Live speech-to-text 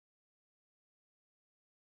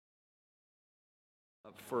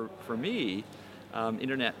For me,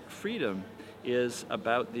 internet freedom is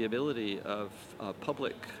about the ability of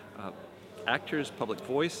public actors, public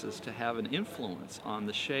voices to have an influence on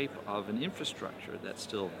the shape of an infrastructure that's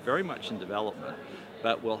still very much in development,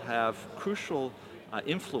 but will have crucial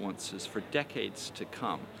influences for decades to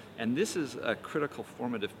come. And this is a critical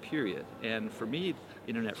formative period. And for me,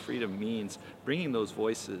 internet freedom means bringing those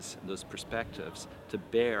voices and those perspectives to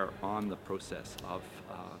bear on the process of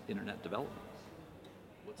internet development.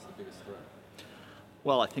 What's the biggest threat?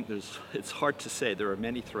 Well, I think it's hard to say. There are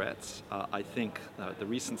many threats. I think the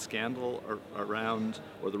recent scandal around,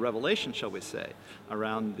 or the revelation, shall we say,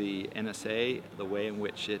 around the NSA, the way in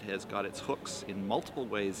which it has got its hooks in multiple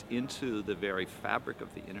ways into the very fabric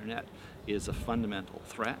of the internet, is a fundamental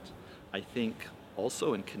threat. I think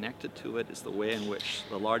also, and connected to it, is the way in which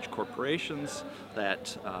the large corporations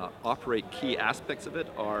that operate key aspects of it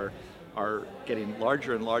are getting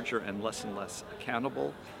larger and larger and less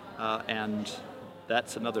accountable, and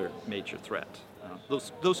that's another major threat.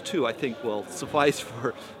 Those two, I think, will suffice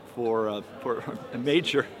for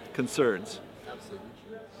major concerns. Absolutely.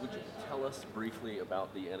 Would you tell us briefly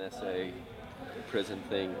about the NSA prison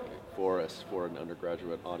thing for us, for an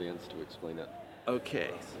undergraduate audience, to explain it?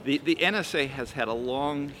 Okay. The NSA has had a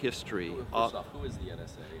long history. First off, who is the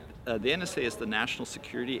NSA? The NSA is the National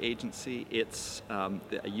Security Agency. It's a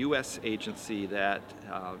U.S. agency that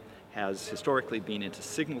has historically been into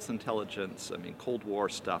signals intelligence, Cold War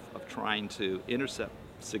stuff of trying to intercept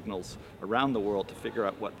signals around the world to figure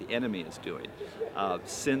out what the enemy is doing.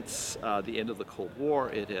 Since the end of the Cold War,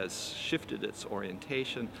 it has shifted its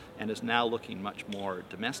orientation and is now looking much more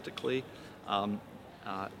domestically,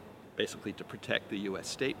 basically to protect the U.S.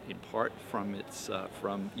 state in part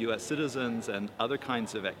from U.S. citizens and other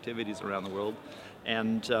kinds of activities around the world.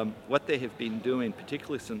 And what they have been doing,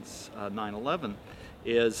 particularly since 9/11,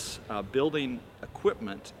 is building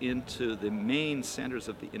equipment into the main centers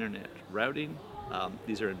of the internet routing.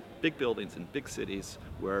 These are big buildings in big cities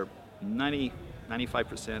where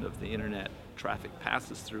 95% of the internet traffic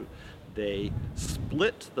passes through. They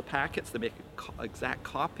split the packets, they make an exact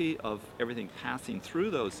copy of everything passing through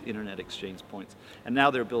those internet exchange points. And now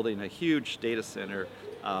they're building a huge data center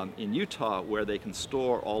in Utah where they can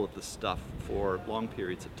store all of this stuff for long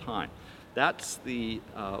periods of time. That's the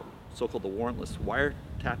so-called the warrantless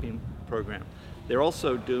wiretapping program. They're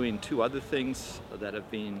also doing two other things that have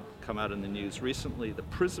come out in the news recently. The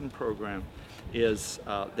PRISM program is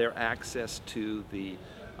their access to the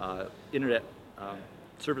internet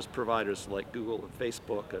service providers like Google and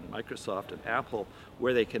Facebook and Microsoft and Apple,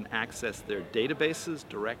 where they can access their databases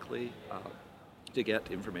directly to get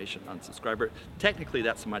information on subscriber. Technically,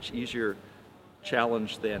 that's a much easier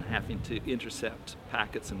challenge than having to intercept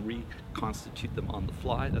packets and reconstitute them on the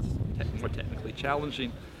fly. That's more technically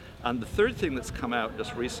challenging. And the third thing that's come out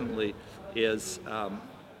just recently is I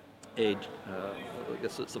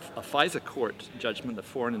guess it's a FISA court judgment, the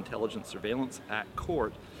Foreign Intelligence Surveillance Act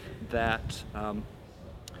court, that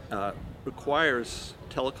requires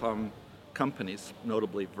telecom companies,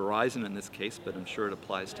 notably Verizon in this case, but I'm sure it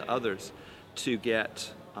applies to others, to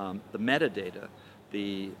get the metadata,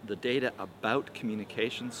 the data about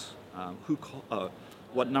communications,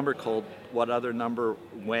 what number called, what other number,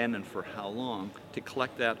 when, and for how long, to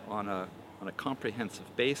collect that on a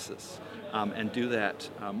comprehensive basis, and do that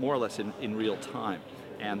more or less in real time.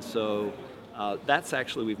 And so that's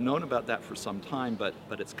actually, we've known about that for some time, but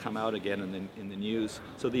it's come out again in the news.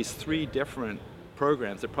 So these three different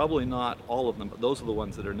programs, they're probably not all of them, but those are the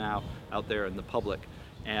ones that are now out there in the public.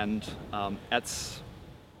 And that's,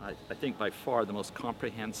 I think, by far the most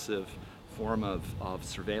comprehensive form of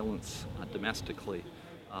surveillance domestically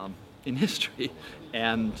in history.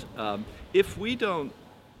 And if we don't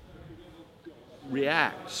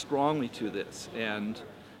react strongly to this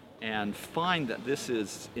and find that this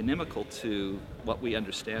is inimical to what we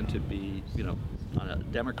understand to be, a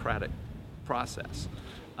democratic process,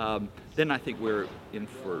 then I think we're in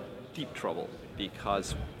for deep trouble,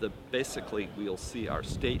 because basically we'll see our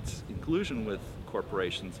state's inclusion with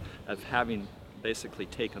corporations as having basically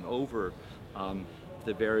taken over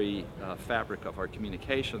the very fabric of our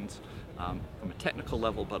communications from a technical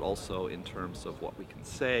level, but also in terms of what we can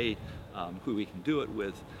say, who we can do it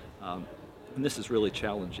with. And this is really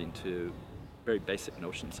challenging to very basic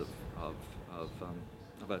notions of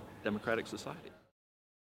a democratic society.